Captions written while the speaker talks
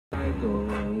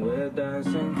Baby,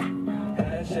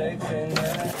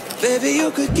 you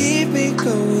could keep me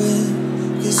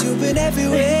going, 'cause you've been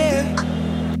everywhere.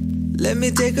 Let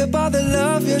me take up all the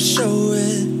love you're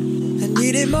showing. I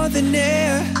need it more than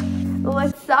air.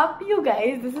 What's up, you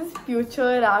guys? This is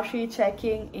future Raashi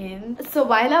checking in. So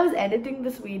while I was editing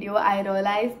this video, I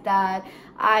realized that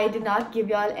I did not give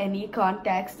y'all any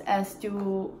context as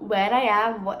to where I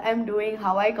am, what I'm doing,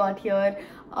 how I got here,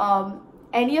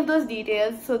 any of those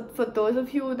details. So for those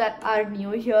of you that are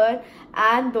new here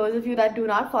and those of you that do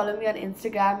not follow me on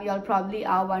Instagram, y'all probably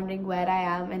are wondering where I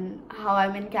am and how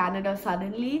I'm in Canada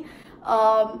suddenly.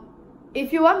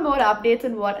 If you want more updates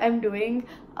on what I'm doing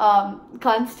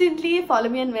constantly, follow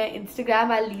me on my Instagram.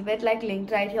 I'll leave it like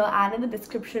linked right here and in the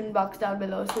description box down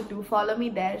below, so do follow me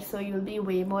there so you'll be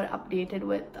way more updated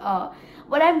with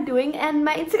what I'm doing. And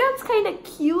my Instagram's kind of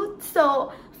cute,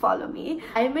 so follow me.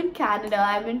 I'm in Canada.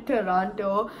 I'm in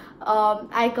Toronto.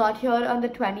 I got here on the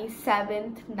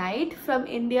 27th night from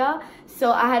India,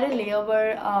 so I had a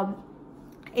layover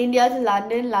India to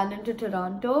London, London to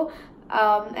Toronto.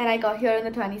 And I got here on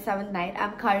the 27th night.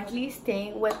 I'm currently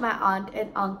staying with my aunt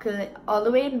and uncle all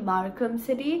the way in Markham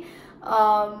City,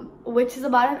 which is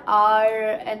about an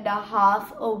hour and a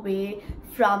half away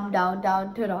from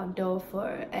downtown Toronto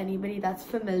for anybody that's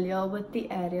familiar with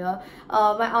the area.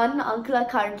 My aunt and uncle are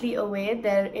currently away.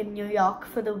 They're in New York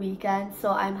for the weekend,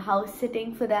 so I'm house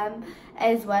sitting for them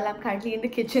as well. I'm currently in the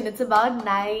kitchen. It's about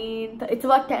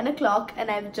 10 o'clock and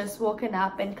I've just woken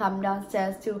up and come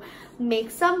downstairs to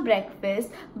make some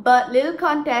breakfast. But little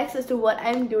context as to what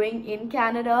I'm doing in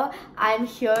Canada. I'm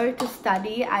here to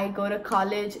study. I go to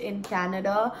college in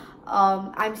Canada.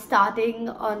 I'm starting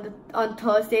on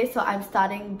Thursday, so I'm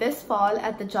starting this fall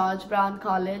at the George Brown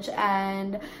College.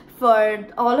 And for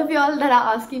all of y'all that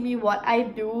are asking me what I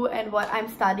do and what I'm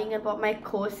studying and what my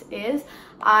course is,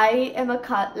 I am a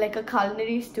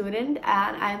culinary student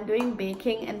and I'm doing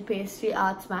baking and pastry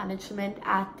arts management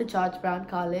at the George Brown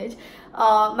College.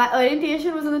 My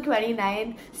orientation was on the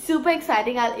 29th. Super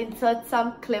exciting. I'll insert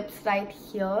some clips right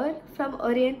here from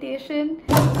orientation.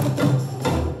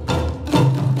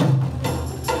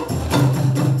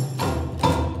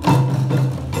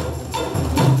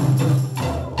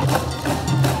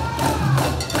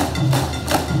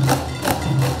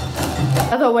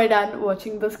 So we're done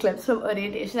watching those clips from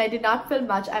orientation. I did not film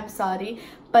much, I'm sorry,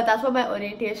 but that's what my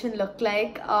orientation looked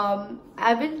like.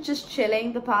 I've been just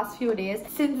chilling the past few days.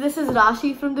 Since this is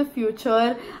Raashi from the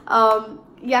future,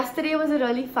 yesterday was a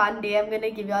really fun day. I'm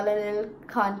gonna give y'all a little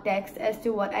context as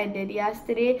to what I did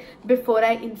yesterday before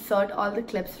I insert all the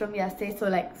clips from yesterday. So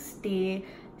like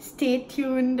stay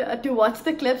tuned to watch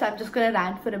the clips. I'm just gonna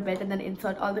rant for a bit and then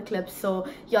insert all the clips so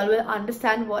y'all will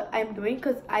understand what I'm doing,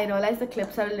 because I realize the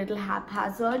clips are a little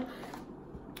haphazard.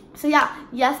 So yeah,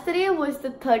 yesterday was the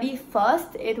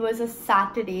 31st. It was a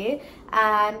Saturday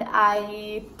and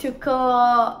I took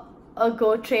a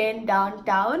GO train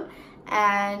downtown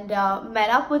and met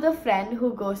up with a friend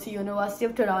who goes to University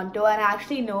of Toronto, and I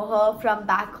actually know her from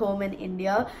back home in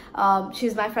India.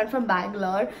 She's my friend from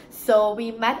Bangalore, so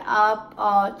we met up,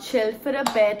 chilled for a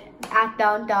bit at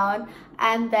downtown,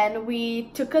 and then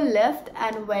we took a lift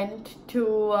and went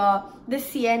to the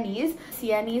CNEs.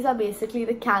 CNEs are basically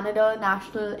the Canada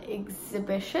National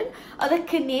Exhibition or the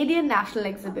Canadian National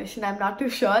Exhibition, I'm not too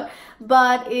sure,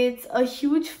 but it's a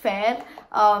huge fair,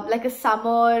 like a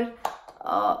summer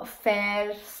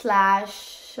fair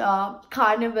slash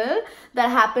carnival that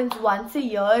happens once a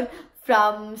year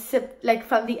from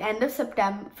the end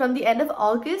of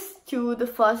August to the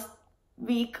first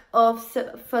week of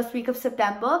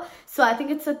September. So I think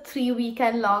it's a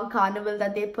 3-weekend long carnival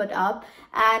that they put up,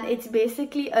 and it's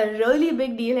basically a really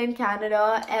big deal in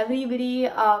Canada.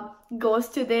 Everybody goes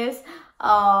to this.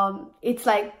 It's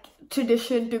like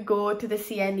tradition to go to the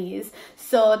CNEs.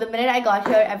 So the minute I got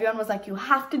here, everyone was like, you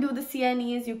have to do the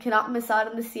CNEs, you cannot miss out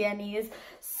on the CNEs.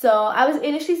 So I was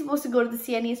initially supposed to go to the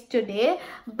CNEs today,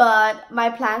 but my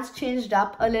plans changed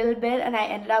up a little bit and I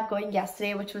ended up going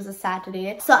yesterday, which was a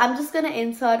Saturday. So I'm just gonna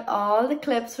insert all the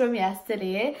clips from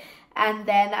yesterday and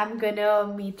then I'm gonna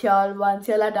meet y'all once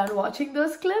y'all are done watching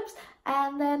those clips,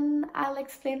 and then I'll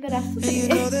explain the rest of the day. You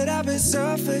know that I've been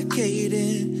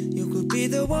suffocating. You could be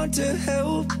the one to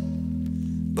help,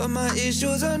 but my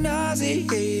issues are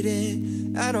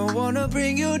nauseating. I don't wanna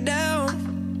bring you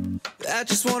down. I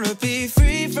just wanna be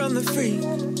free from the freak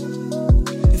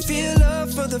and feel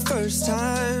love for the first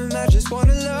time. I just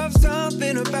wanna love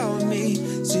something about me,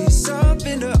 see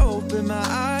something to open my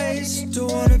eyes.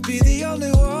 Don't wanna be the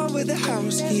only one with a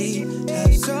house key,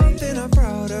 have something I'm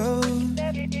proud of.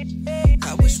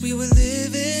 I wish wish we were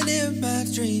living in my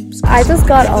dreams. I just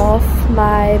got off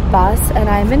my bus and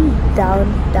I'm in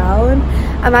downtown.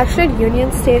 I'm actually at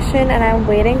Union Station and I'm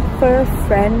waiting for a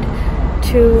friend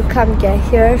to come get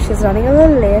here. She's running a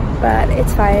little late, but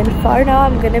it's fine. For now,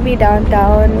 I'm gonna be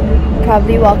downtown,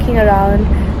 probably walking around,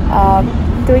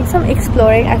 doing some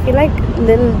exploring. I feel like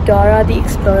little Dora the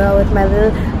Explorer with my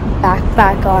little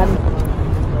backpack on.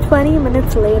 20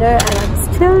 minutes later and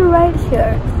I'm still right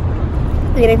here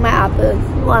eating my apples.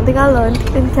 One thing I learned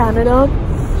in Canada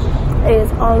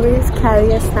is always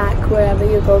carry a snack wherever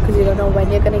you go because you don't know when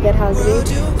you're gonna get hungry.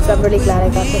 So I'm really glad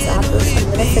I got this apple. So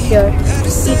I'm gonna sit here,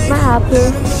 eat my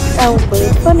apple, and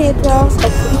wait for Netra.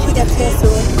 Hopefully she gets here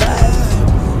soon, but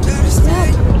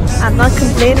yeah, I'm not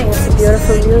complaining. It's a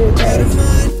beautiful view, you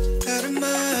guys.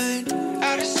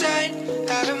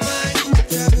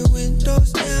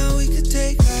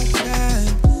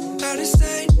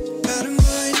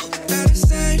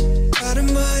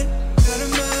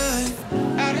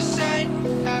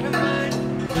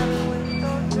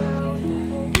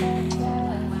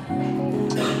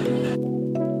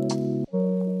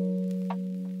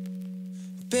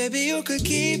 Baby, you could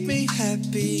keep me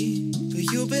happy, but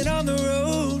you've been on the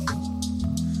road.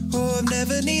 Oh, I've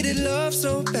never needed love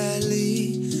so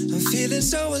badly. I'm feeling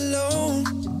so alone.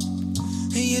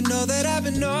 And you know that I've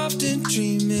been often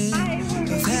dreaming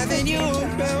of having you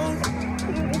around.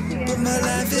 But my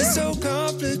life is so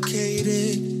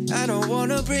complicated, I don't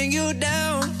wanna bring you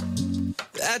down.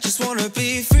 I just wanna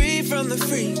be free from the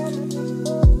freak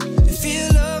and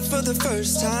feel love for the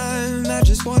first time. I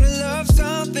just wanna love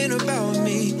something about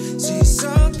me, see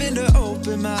something to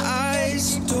open my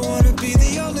eyes. Don't wanna be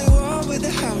the only one with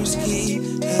a house key,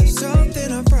 have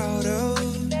something I'm proud of.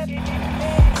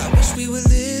 I wish we were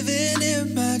living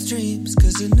in my dreams,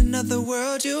 cause in another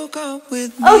world you come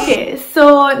with me. Okay,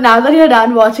 so now that you're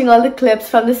done watching all the clips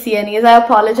from the CNEs, I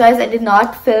apologize. I did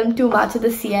not film too much of the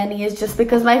CNEs just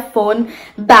because my phone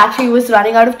battery was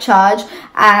running out of charge,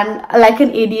 and like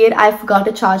an idiot, I forgot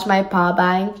to charge my power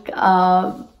bank,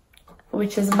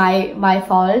 which is my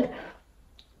fault.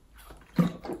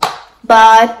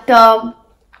 But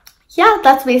yeah,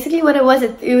 that's basically what it was.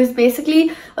 It was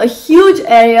basically a huge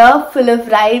area full of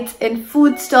rides and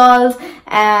food stalls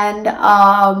and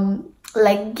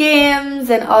like games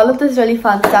and all of this really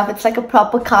fun stuff. It's like a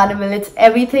proper carnival. It's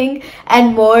everything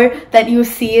and more that you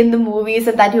see in the movies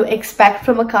and that you expect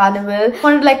from a carnival. I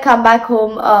wanted to like come back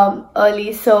home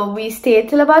early, so we stayed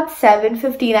till about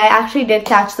 7:15. I actually did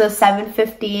catch the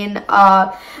 7:15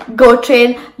 GO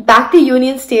train back to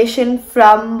Union Station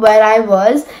from where I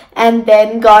was, and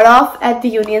then got off at the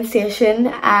Union Station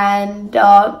and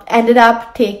ended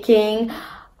up taking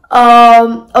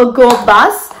a GO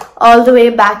bus all the way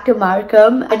back to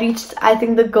Markham. I reached, I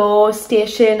think, the GO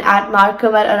station at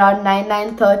Markham at around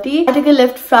 9:30. I took a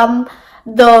lift from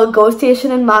the GO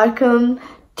station in Markham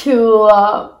to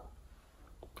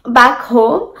back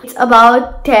home. It's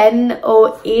about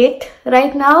 10:08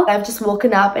 right now. I've just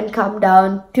woken up and come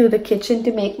down to the kitchen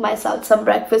to make myself some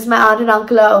breakfast. My aunt and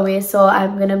uncle are away, so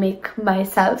I'm gonna make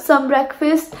myself some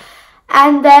breakfast.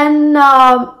 And then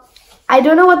I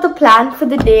don't know what the plan for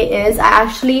the day is. I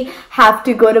actually have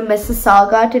to go to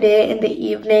Mississauga today in the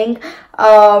evening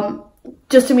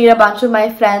just to meet a bunch of my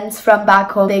friends from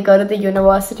back home. They go to the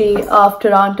University of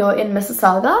Toronto in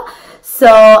Mississauga. So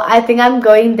I think I'm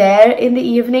going there in the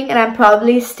evening, and I'm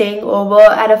probably staying over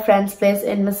at a friend's place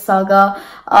in Mississauga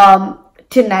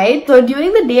tonight. So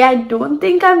during the day, I don't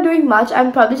think I'm doing much.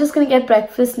 I'm probably just gonna get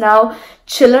breakfast now,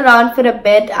 chill around for a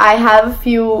bit. I have a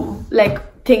few like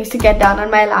things to get done on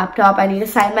my laptop. I need to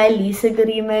sign my lease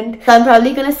agreement, so I'm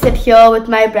probably gonna sit here with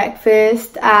my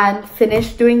breakfast and finish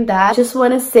doing that. Just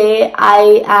want to say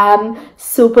I am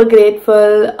super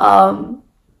grateful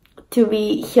to be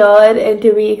here and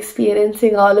to be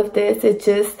experiencing all of this. It's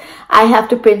just, I have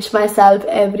to pinch myself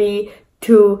every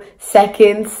 2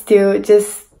 seconds to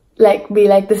just like be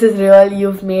like, this is real,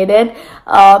 you've made it.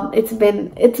 It's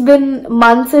been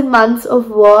months and months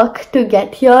of work to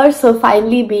get here, so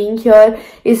finally being here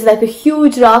is like a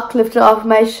huge rock lifted off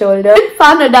my shoulder.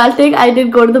 Fun adulting. I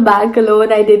did go to the bank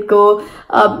alone. I did go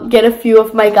get a few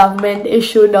of my government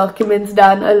issued documents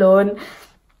done alone.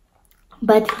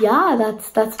 But yeah,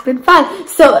 that's been fun.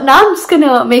 So now I'm just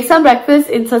gonna make some breakfast,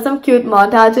 insert some cute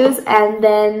montages, and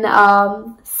then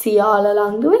see y'all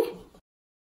along the way.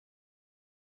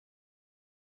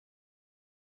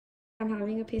 I'm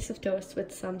having a piece of toast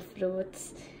with some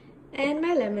fruits and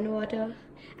my lemon water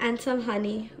and some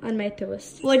honey on my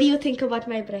toast. What do you think about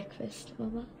my breakfast,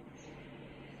 Mama?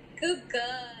 Good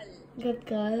girl. Good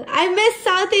girl. I miss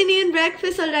South Indian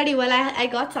breakfast already. Well, I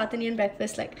got South Indian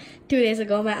breakfast like 2 days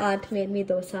ago. My aunt made me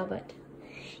dosa, but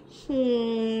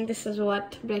This is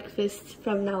what breakfast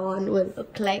from now on will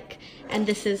look like, and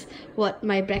this is what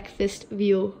my breakfast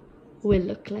view will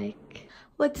look like.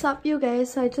 What's up, you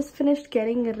guys? So I just finished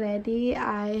getting ready.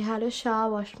 I had a shower,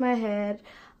 washed my hair,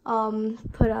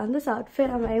 put on this outfit.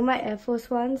 I'm wearing my Air Force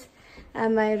Ones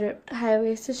and my ripped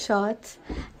high-waisted shorts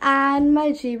and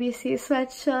my GBC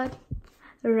sweatshirt,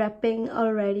 repping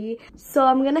already. So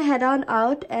I'm gonna head on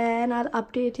out and I'll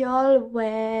update y'all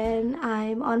when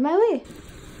I'm on my way.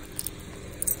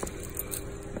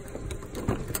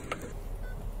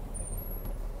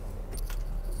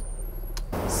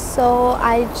 So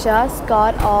I just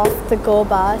got off the Go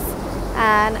bus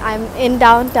and I'm in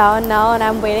downtown now, and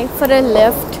I'm waiting for a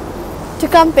lift to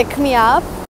come pick me up.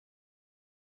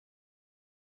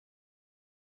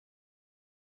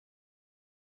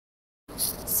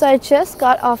 So I just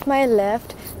got off my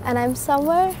lift and I'm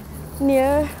somewhere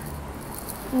near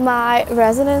my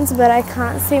residence, but I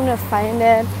can't seem to find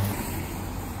it.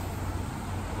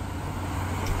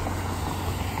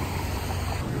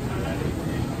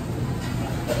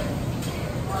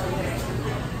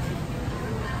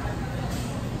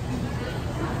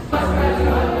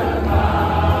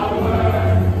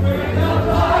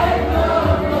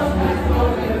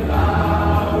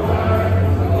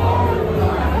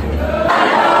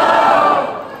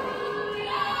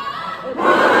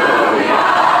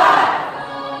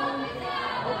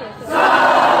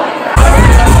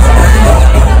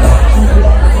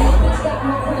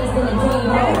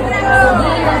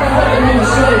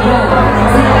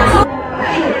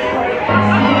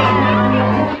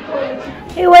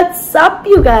 What's up,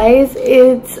 you guys?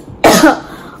 It's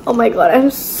oh my god, I'm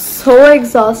so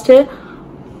exhausted.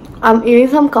 I'm eating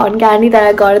some cotton candy that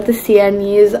I got at the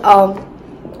CNE's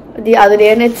the other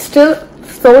day, and it's still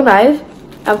so nice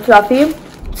and fluffy.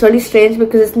 It's really strange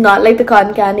because it's not like the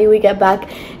cotton candy we get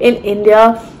back in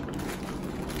India.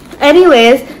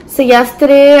 Anyways, so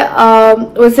yesterday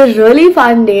was a really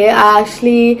fun day. I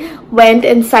actually went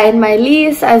and signed my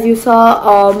lease, as you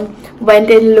saw.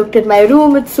 Went and looked at my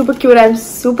room. It's super cute. I'm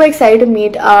super excited to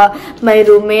meet my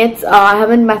roommates. I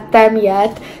haven't met them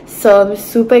yet, so I'm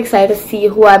super excited to see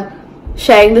who I'm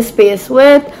sharing the space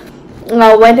with.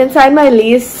 Went and signed my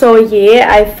lease, so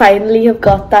yeah, I finally have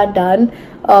got that done.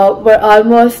 We're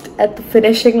almost at the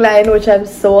finishing line, which I'm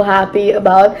so happy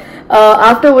about.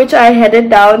 After which I headed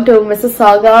down to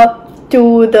Mississauga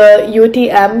to the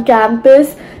UTM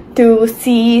campus to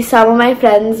see some of my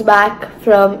friends back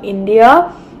from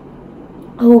India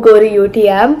who go to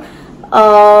UTM,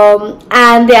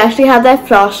 and they actually have their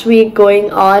frosh week going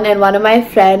on, and one of my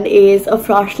friend is a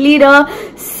frosh leader.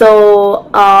 So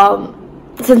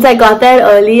since I got there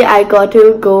early, I got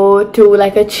to go to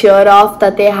like a cheer off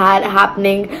that they had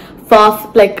happening for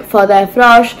their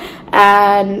frosh,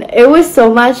 and it was so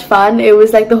much fun. It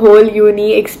was like the whole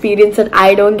uni experience that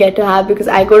I don't get to have because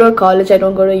I go to a college, I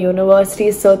don't go to university,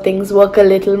 so things work a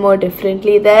little more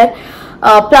differently there.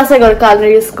 Plus I go to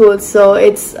culinary school, so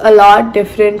it's a lot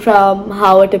different from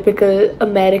how a typical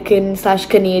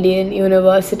American/Canadian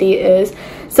university is.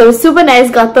 So it was super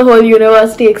nice, got the whole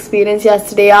university experience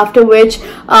yesterday, after which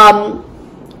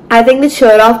I think the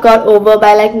cheer off got over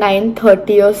by like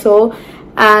 9:30 or so,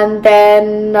 and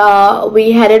then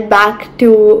we headed back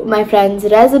to my friend's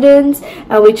residence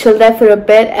and we chilled there for a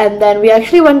bit, and then we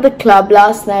actually went to the club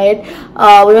last night.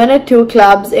 We went to 2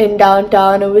 clubs in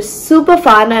downtown. It was super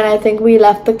fun, and I think we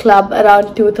left the club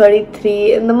around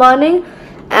 2:33 in the morning,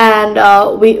 and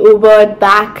we Ubered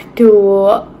back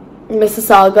to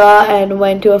Mississauga and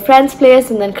went to a friend's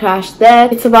place and then crashed there.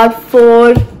 It's about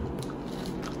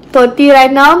 4:30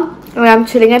 right now and I'm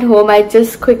chilling at home. I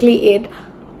just quickly ate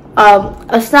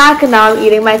a snack and now I'm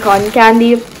eating my cotton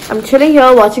candy. I'm chilling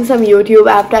here watching some YouTube.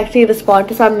 I have to actually respond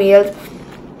to some mails.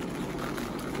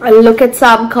 I'll look at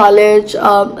some college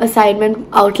assignment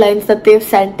outlines that they've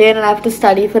sent in, and I have to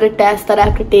study for a test that I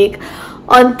have to take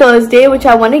on Thursday, which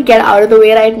I want to get out of the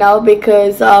way right now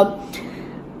because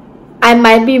I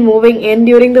might be moving in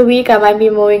during the week. I might be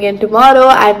moving in tomorrow.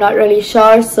 I'm not really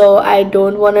sure, so I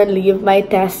don't want to leave my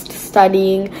test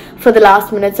studying for the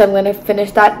last minute, so I'm going to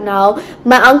finish that now.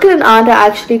 My uncle and aunt are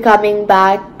actually coming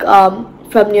back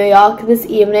from New York this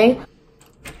evening.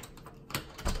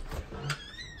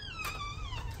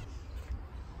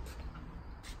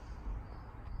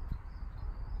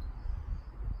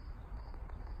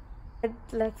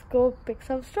 Let's go pick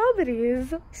some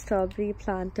strawberries. Strawberry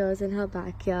planters in her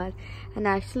backyard, and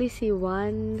actually see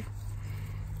 1,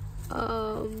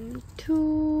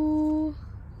 2,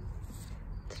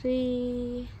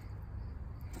 3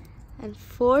 and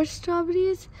 4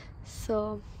 strawberries.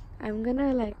 So I'm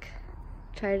gonna like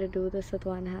try to do this with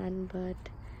one hand, but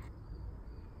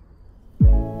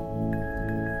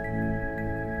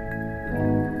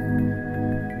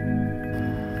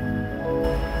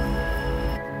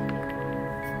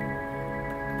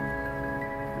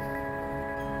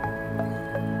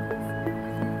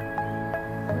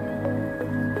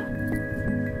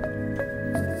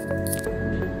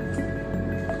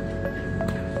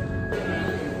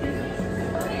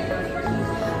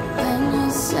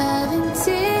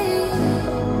 17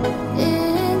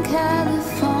 in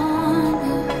California.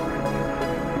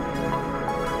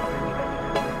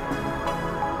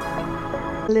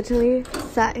 Literally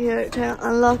sat here trying to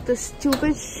unlock this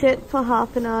stupid shit for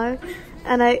half an hour,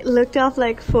 and I looked up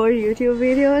like 4 YouTube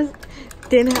videos.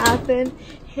 Didn't happen.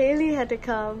 Haley had to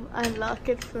come unlock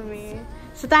it for me.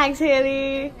 So thanks,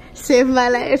 Haley. Saved my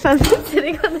life. I've been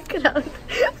sitting on the ground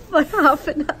for half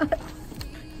an hour.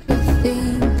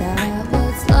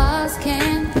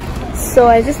 So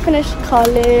I just finished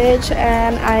college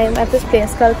and I'm at this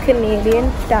place called Canadian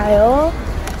Tire.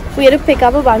 We had to pick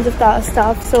up a bunch of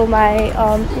stuff. So my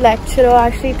lecturer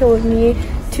actually told me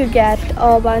to get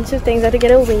a bunch of things. I had to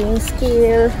get a weighing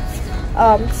scale,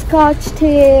 scotch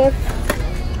tape,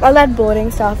 all that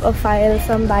boring stuff, a file,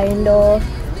 some binder,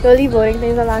 really boring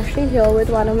things. I'm actually here with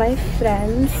one of my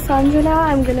friends, Sanjana.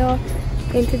 I'm gonna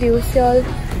introduce y'all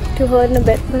to her in a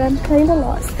bit, but I'm kind of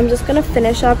lost. I'm just gonna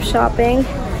finish up shopping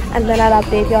and then I'll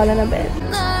update y'all in a bit.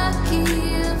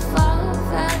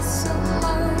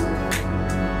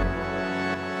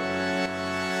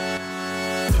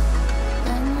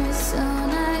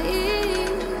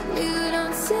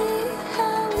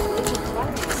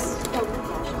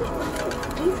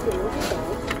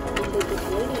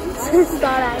 It's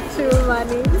not actual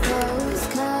money.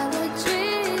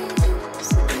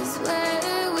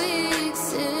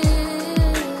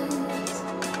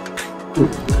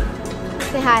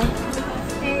 Say hi.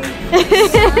 Hey.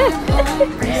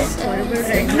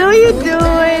 No, you do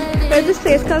it. There's this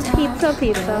place called Pizza.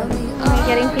 I'm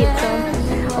getting pizza.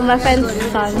 Oh, my friend's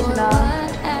Sanjana.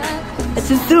 It's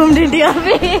just zoomed into your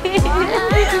face.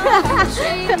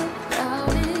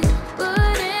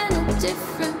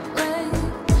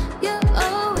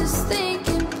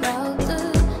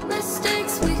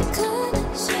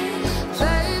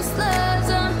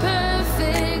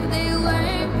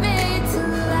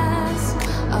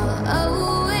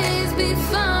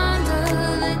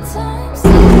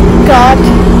 Got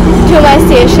to my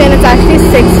station. It's actually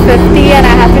 6:50 and I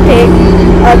have to take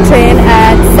a train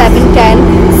at 7:10,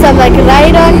 so I'm like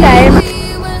right on time.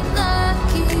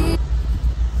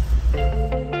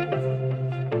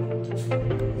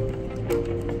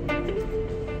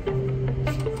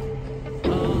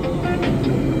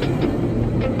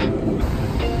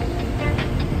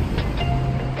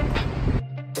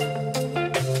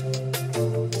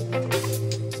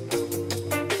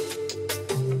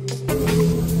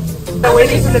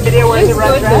 Waiting for the video where the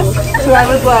red dress, so I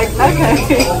was like, okay.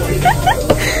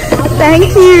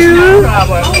 Thank you. No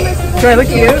problem. Do I look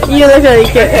cute? You look really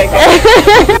cute. Okay,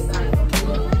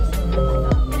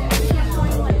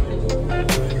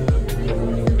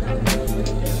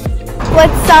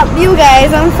 What's up, you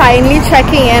guys? I'm finally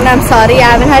checking in. I'm sorry I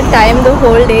haven't had time the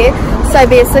whole day, so I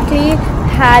basically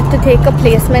had to take a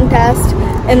placement test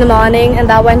in the morning, and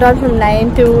that went on from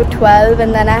 9 to 12,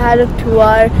 and then I had a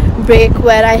 2-hour break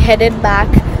where I headed back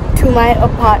to my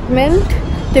apartment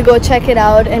to go check it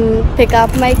out and pick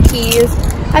up my keys.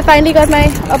 I finally got my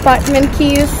apartment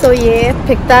keys, so yeah,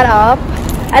 picked that up.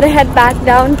 I had to head back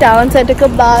downtown, so I took a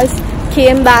bus,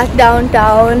 came back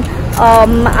downtown.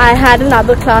 I had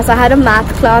another class. I had a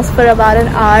math class for about an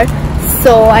hour,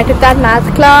 so I took that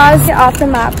math class. After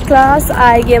math class,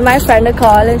 I gave my friend a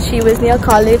call, and she was near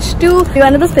college too. We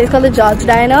went to this place called the George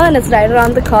Diner, and it's right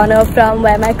around the corner from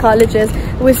where my college is.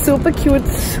 It was super cute,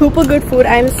 super good food.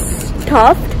 I'm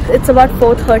stuffed. It's about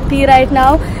 4:30 right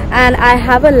now, and I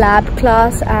have a lab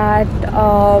class at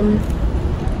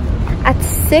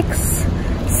 6,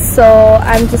 so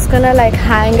I'm just gonna like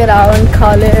hang around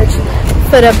college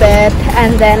for a bit,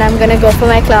 and then I'm gonna go for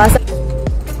my class.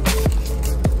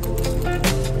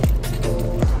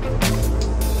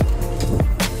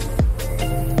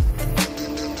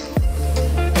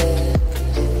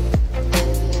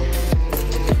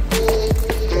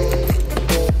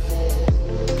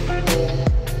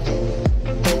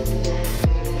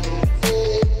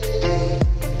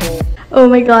 Oh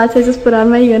my god, so I just put on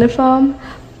my uniform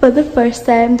for the first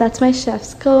time. That's my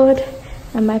chef's coat,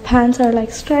 and my pants are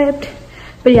like striped.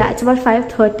 But yeah, it's about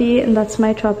 5:30, and that's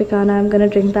my Tropicana. I'm gonna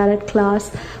drink that at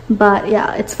class. But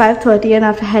yeah, it's 5:30 and I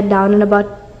have to head down in about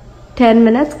 10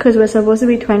 minutes because we're supposed to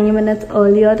be 20 minutes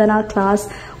earlier than our class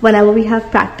whenever we have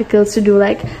practicals to do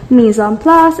like mise en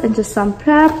place and just some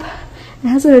prep. It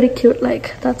has a really cute,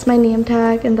 like, that's my name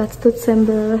tag and that's the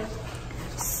symbol.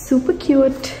 Super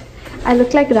cute. I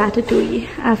look like Ratatouille.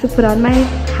 I have to put on my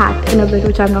hat in a bit,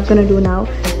 which I'm not gonna do now.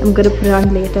 I'm gonna put it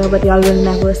on later, but y'all will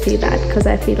never see that because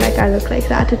I feel like I look like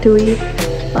Ratatouille.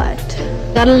 But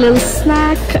got a little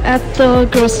snack at the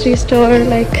grocery store,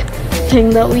 like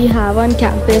thing that we have on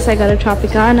campus. I got a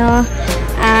Tropicana,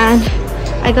 and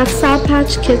I got Sour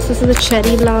Patch Kids. This is the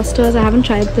Cherry Blasters. I haven't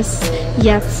tried this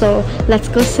yet, so let's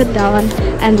go sit down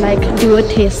and like do a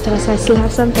taster. So I still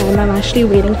have some time. I'm actually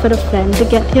waiting for a friend to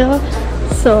get here,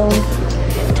 so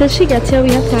till she gets here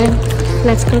we have time.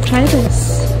 Let's go try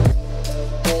this.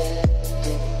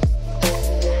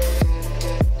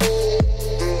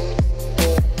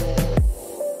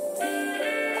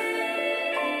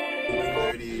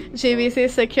 GBC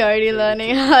security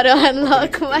learning how to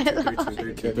unlock my lock.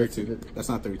 32. That's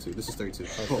not 32. This is 32.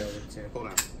 Hold on.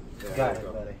 Yeah, got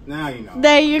it, buddy. Now you know.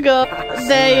 There you go.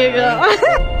 There you go.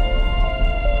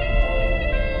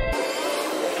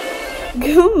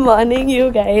 Good morning,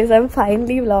 you guys. I'm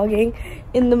finally vlogging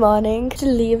in the morning. To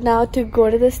leave now to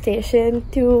go to the station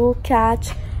to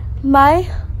catch my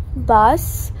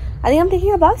bus. I think I'm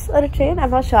taking a bus or a train.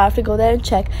 I'm not sure. I have to go there and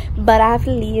check. But I have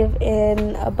to leave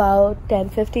in about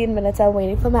 10-15 minutes. I'm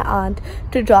waiting for my aunt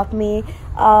to drop me.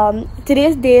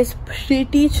 Today's day is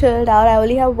pretty chilled out. I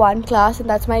only have one class, and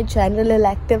that's my general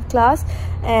elective class.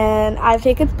 And I've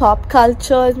taken pop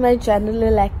culture as my general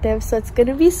elective, so it's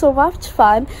gonna be so much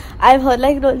fun. I've heard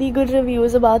like really good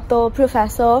reviews about the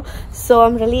professor, so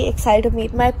I'm really excited to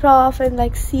meet my prof and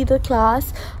like see the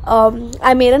class.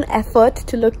 I made an effort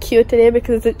to look cute today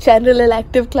because it's a general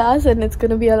elective class and it's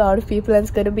gonna be a lot of people and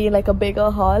it's gonna be in like a bigger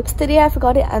hall. Today I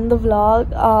forgot to end the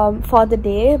vlog for the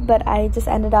day, but I just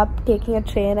ended up taking a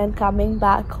train and coming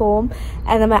back home,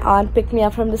 and then my aunt picked me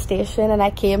up from the station and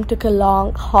I came, took a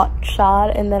long hot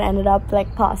shower, and then ended up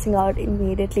like passing out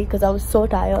immediately because I was so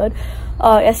tired.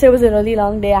 Yesterday was a really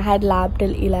long day. I had lab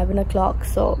till 11 o'clock,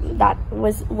 so that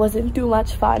wasn't too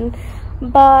much fun.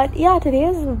 But yeah, today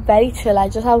is very chill. I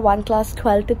just have one class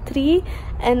 12 to 3,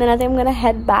 and then I think I'm gonna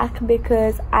head back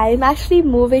because I'm actually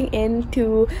moving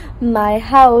into my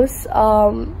house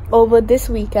over this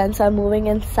weekend. So I'm moving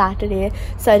in Saturday,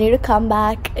 so I need to come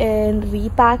back and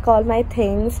repack all my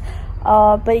things.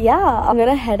 But yeah, I'm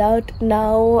gonna head out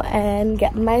now and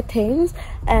get my things,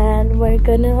 and we're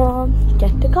gonna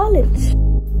get to college.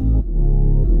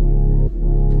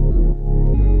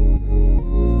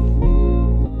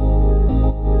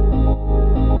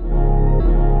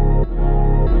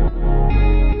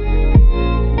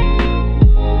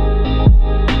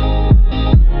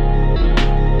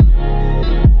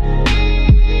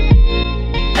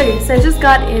 Okay, so I just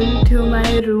got into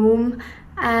my room.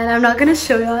 And I'm not gonna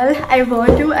show y'all. I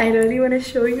really want to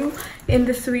show you in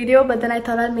this video, but then I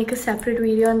thought I'd make a separate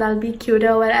video and that'll be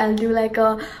cuter, where I'll do like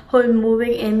a whole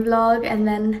moving in vlog, and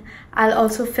then I'll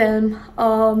also film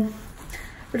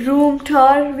room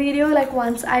tour video like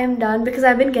once I am done, because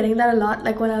I've been getting that a lot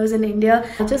like when I was in India.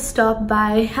 I just stopped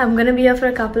by. I'm gonna be here for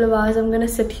a couple of hours. I'm gonna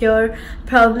sit here,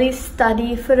 probably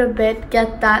study for a bit,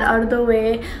 get that out of the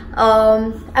way.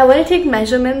 I want to take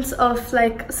measurements of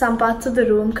like some parts of the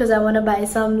room because I want to buy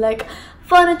some like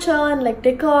furniture and like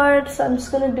decor, so I'm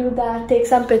just gonna do that, take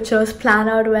some pictures, plan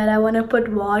out where I want to put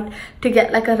what, to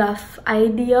get like a rough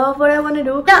idea of what I want to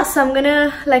do. Yeah, so I'm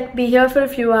gonna like be here for a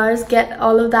few hours, get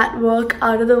all of that work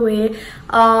out of the way.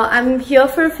 I'm here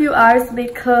for a few hours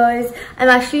because I'm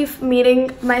actually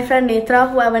meeting my friend Netra,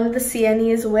 who I went to the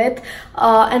CNEs with,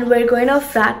 and we're going to a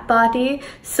frat party.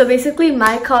 So basically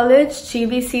my college,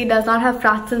 GBC, does not have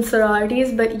frats and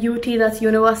sororities, but UT, that's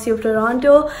University of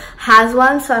Toronto, has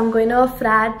one. So I'm going to a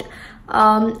frat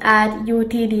at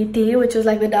UTDT, which is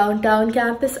like the downtown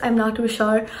campus. I'm not too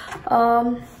sure.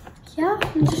 Yeah,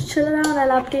 I'm just chilling around.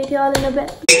 I'll update y'all in a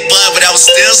bit. But I was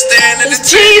still staring at the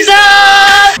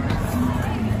Jesus!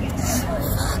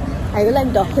 Are you like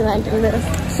documenting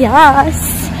this? Yes.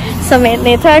 So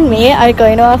Netra and me are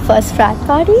going to our first frat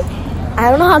party. I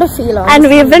don't know how to feel, honestly. And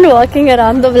we've been walking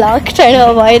around the block trying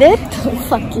to avoid it.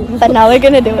 Fuck you. But now we're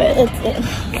gonna do it.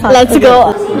 Let's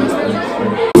go.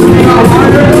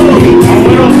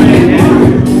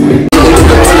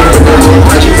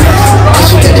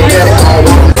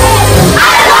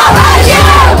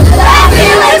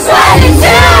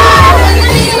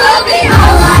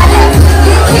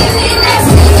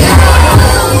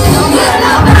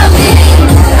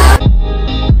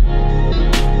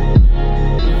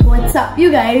 What's up,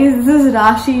 you guys? This is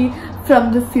Raashi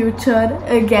from the future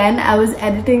again. I was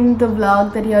editing the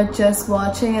vlog that you're just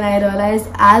watching and I realized,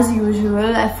 as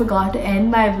usual, I forgot to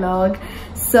end my vlog.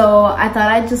 So I thought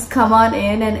I'd just come on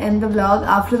in and end the vlog.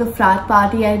 After the frat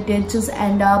party, I did just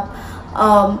end up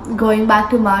going back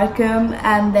to Markham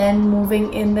and then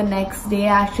moving in the next day.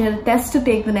 I actually had a test to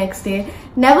take the next day.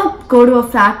 Never go to a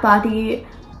frat party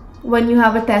when you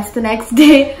have a test the next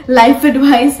day, life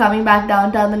advice, coming back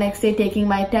downtown the next day, taking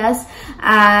my test,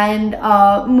 and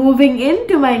moving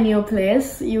into my new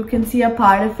place. You can see a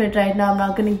part of it right now. I'm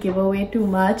not going to give away too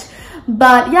much,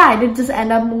 but yeah, I did just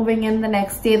end up moving in the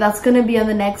next day. That's going to be on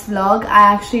the next vlog.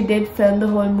 I actually did film the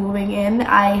whole moving in.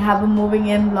 I have a moving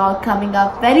in vlog coming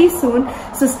up very soon,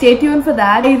 so stay tuned for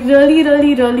that. I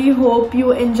really hope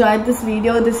you enjoyed this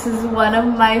video. This is one of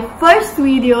my first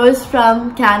videos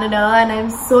from Canada, and I'm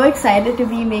so excited to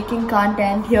be making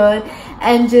content here,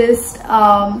 and just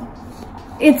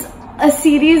it's a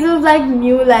series of like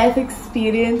new life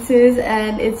experiences,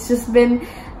 and it's just been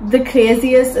the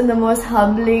craziest and the most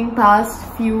humbling past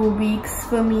few weeks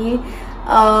for me.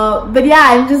 But yeah,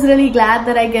 I'm just really glad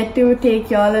that I get to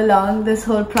take y'all along this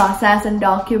whole process and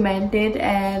document it,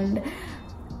 and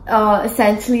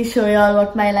essentially show y'all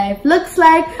what my life looks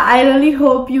like. I really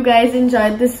hope you guys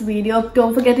enjoyed this video.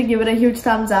 Don't forget to give it a huge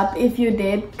thumbs up if you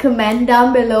did. Comment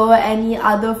down below any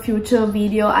other future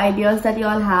video ideas that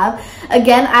y'all have.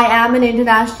 Again, I am an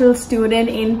international student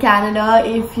in Canada.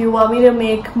 If you want me to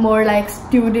make more like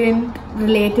student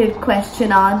related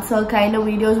question answer kind of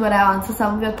videos where I answer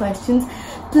some of your questions,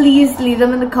 please leave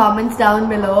them in the comments down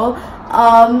below.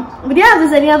 But yeah, if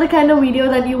there's any other kind of video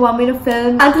that you want me to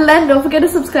film, until then, don't forget to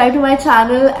subscribe to my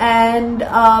channel, and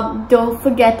don't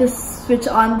forget to switch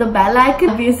on the bell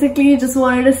icon. Basically, just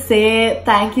wanted to say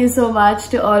thank you so much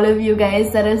to all of you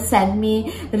guys that have sent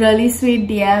me really sweet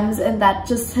DMs, and that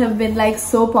just have been like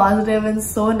so positive and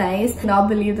so nice. I cannot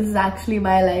believe this is actually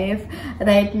my life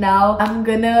right now. I'm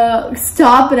gonna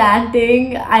stop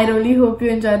ranting. I really hope you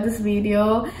enjoyed this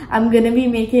video. I'm gonna be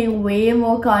making way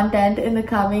more content in the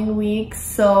coming weeks,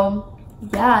 so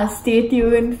yeah, stay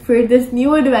tuned for this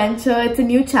new adventure. It's a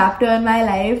new chapter in my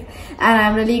life, and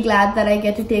I'm really glad that I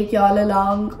get to take y'all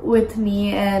along with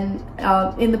me, and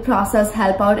in the process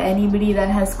help out anybody that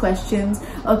has questions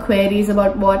or queries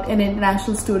about what an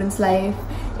international student's life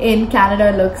in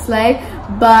Canada looks like.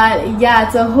 But yeah,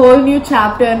 it's a whole new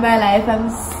chapter in my life. I'm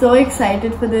so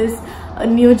excited for this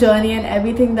new journey and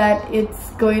everything that it's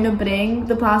going to bring.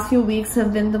 The past few weeks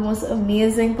have been the most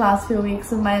amazing past few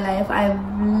weeks of my life. I've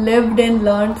lived and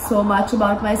learned so much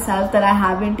about myself that I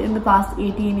haven't in the past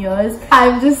 18 years.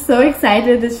 I'm just so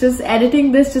excited. It's just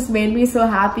editing this just made me so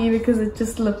happy because it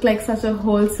just looked like such a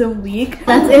wholesome week.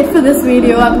 That's it for this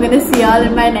video. I'm gonna see y'all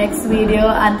in my next video.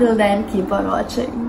 Until then, keep on watching.